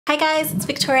Hi guys, it's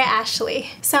Victoria Ashley.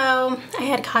 So I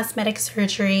had cosmetic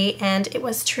surgery and it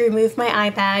was to remove my eye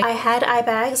bag. I had eye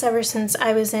bags ever since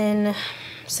I was in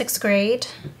 6th grade.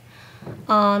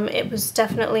 It was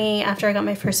definitely after I got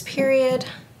my first period.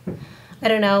 I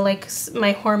don't know, like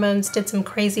my hormones did some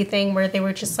crazy thing where they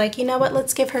were just like, you know what,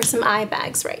 let's give her some eye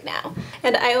bags right now.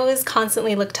 And I always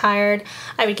constantly looked tired.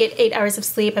 I would get 8 hours of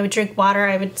sleep, I would drink water,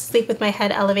 I would sleep with my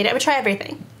head elevated, I would try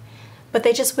everything. But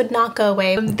they just would not go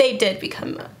away. They did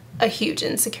become a huge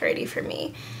insecurity for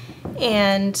me.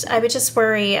 And I would just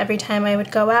worry every time I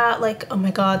would go out, like, oh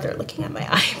my God, they're looking at my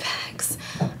eye bags.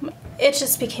 It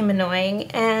just became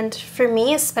annoying. And for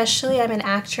me especially, I'm an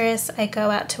actress, I go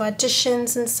out to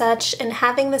auditions and such, and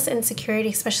having this insecurity,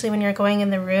 especially when you're going in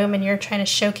the room and you're trying to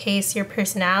showcase your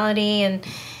personality, and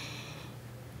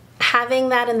having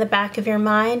that in the back of your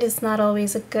mind is not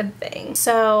always a good thing.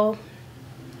 So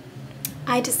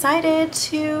I decided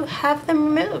to have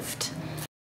them removed.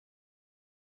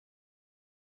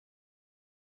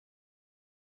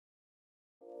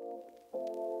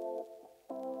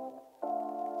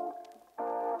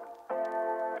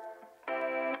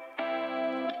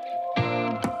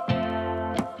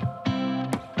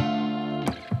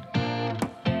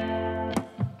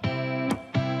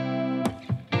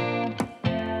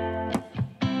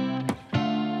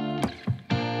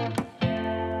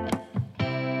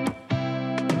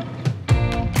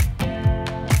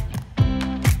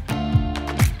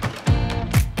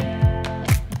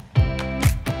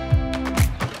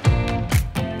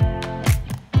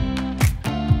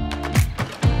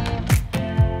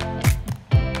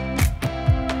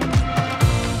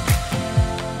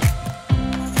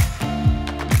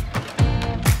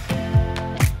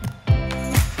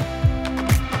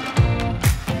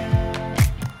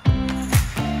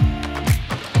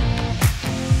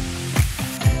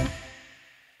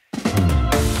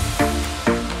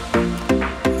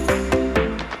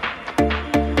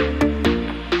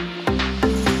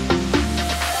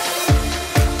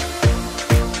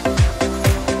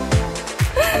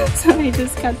 So I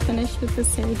just got finished with the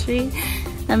surgery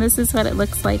and this is what it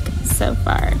looks like so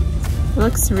far. It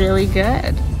looks really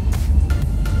good.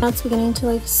 Now it's beginning to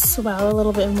like swell a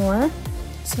little bit more.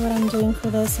 So what I'm doing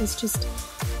for this is just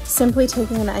simply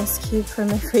taking an ice cube from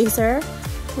the freezer,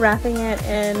 wrapping it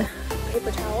in a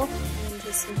paper towel, and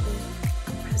just simply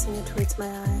pressing it towards my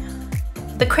eye.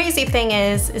 The crazy thing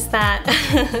is that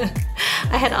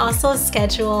I had also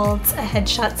scheduled a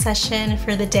headshot session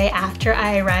for the day after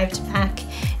I arrived back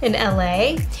in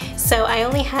LA. So I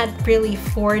only had really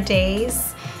 4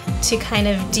 days to kind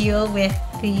of deal with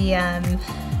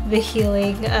the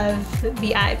healing of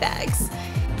the eye bags.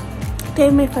 Day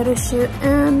of my photo shoot,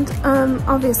 and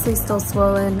obviously still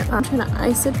swollen. I'm trying to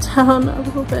ice it down a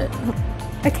little bit.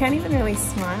 I can't even really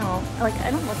smile. Like,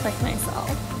 I don't look like myself.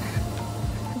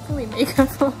 Hopefully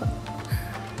makeup will.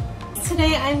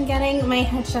 Today I'm getting my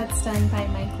headshots done by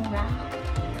Roud.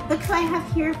 Look who I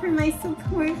have here for my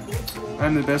support.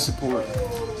 I'm the best support.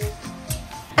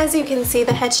 As you can see,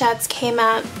 the headshots came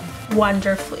out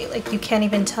wonderfully. Like, you can't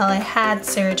even tell I had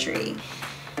surgery.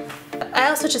 I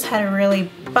also just had a really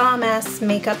bomb-ass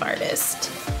makeup artist,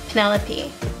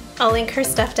 Penelope. I'll link her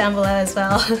stuff down below as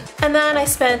well. And then I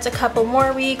spent a couple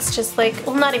more weeks, just like,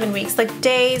 well, not even weeks, like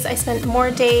days. I spent more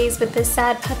days with this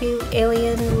sad puppy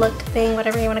alien look thing,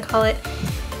 whatever you want to call it.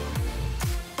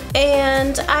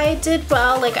 And I did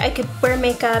well, like I could wear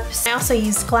makeup. I also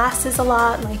used glasses a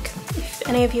lot, like if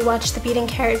any of you watch the Beating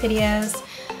Carrot videos,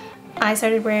 I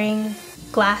started wearing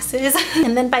glasses.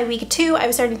 And then by week 2, I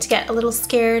was starting to get a little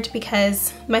scared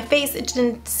because my face, it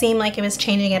didn't seem like it was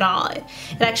changing at all. It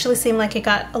actually seemed like it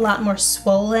got a lot more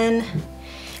swollen.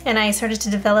 And I started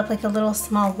to develop like a little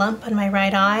small lump on my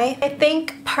right eye. I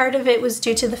think part of it was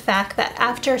due to the fact that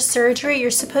after surgery,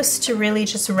 you're supposed to really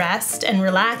just rest and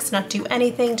relax, not do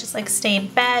anything, just like stay in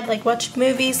bed, like watch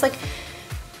movies, like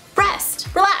rest,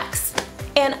 relax.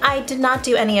 And I did not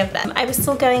do any of them. I was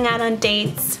still going out on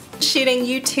dates, shooting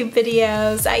YouTube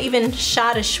videos. I even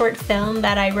shot a short film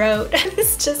that I wrote.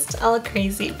 It's just all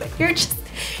crazy, but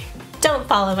don't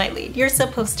follow my lead. You're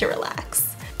supposed to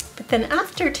relax. But then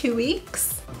after 2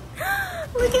 weeks,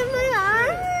 look at my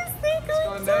eyes, they're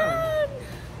going down.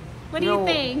 What do you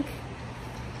think?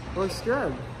 Looks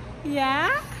good.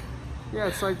 Yeah? Yeah,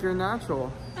 it's like you're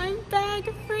natural. I'm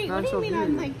bag free. What do you mean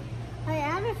I'm like, I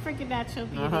am a freaking natural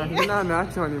beauty. You're not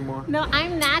natural anymore. No,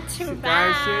 I'm natural.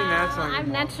 Guys, she ain't natural anymore.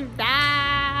 I'm natural.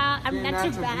 I'm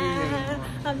natural.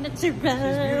 I'm natural. She's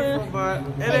beautiful, but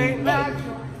it ain't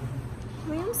natural.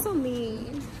 I am so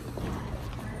mean.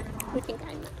 I think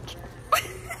I'm natural.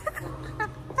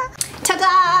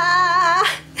 Ta-da!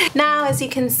 Now, as you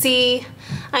can see,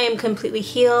 I am completely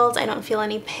healed. I don't feel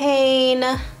any pain.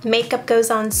 Makeup goes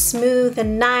on smooth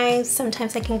and nice.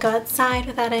 Sometimes I can go outside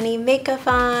without any makeup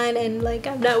on and like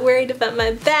I'm not worried about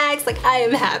my bags. Like I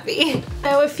am happy.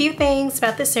 So a few things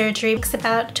about the surgery. It's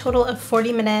about a total of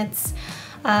 40 minutes.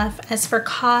 As for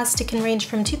cost, it can range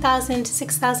from $2,000 to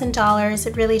 $6,000.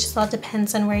 It really just all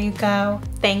depends on where you go.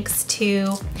 Thanks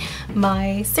to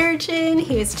my surgeon.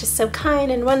 He was just so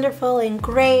kind and wonderful and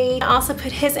great. I also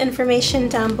put his information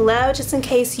down below just in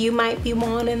case you might be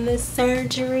wanting this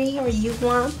surgery or you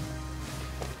want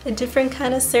a different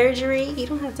kind of surgery. You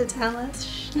don't have to tell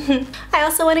us. I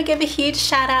also want to give a huge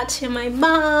shout out to my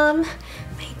mom,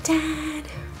 my dad,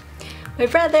 my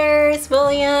brothers,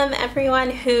 William, everyone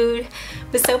who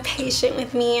was so patient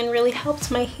with me and really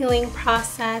helped my healing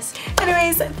process.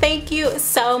 Anyways, thank you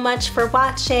so much for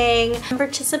watching. Remember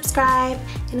to subscribe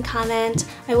and comment.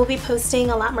 I will be posting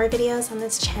a lot more videos on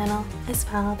this channel as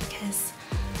well because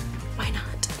why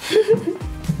not?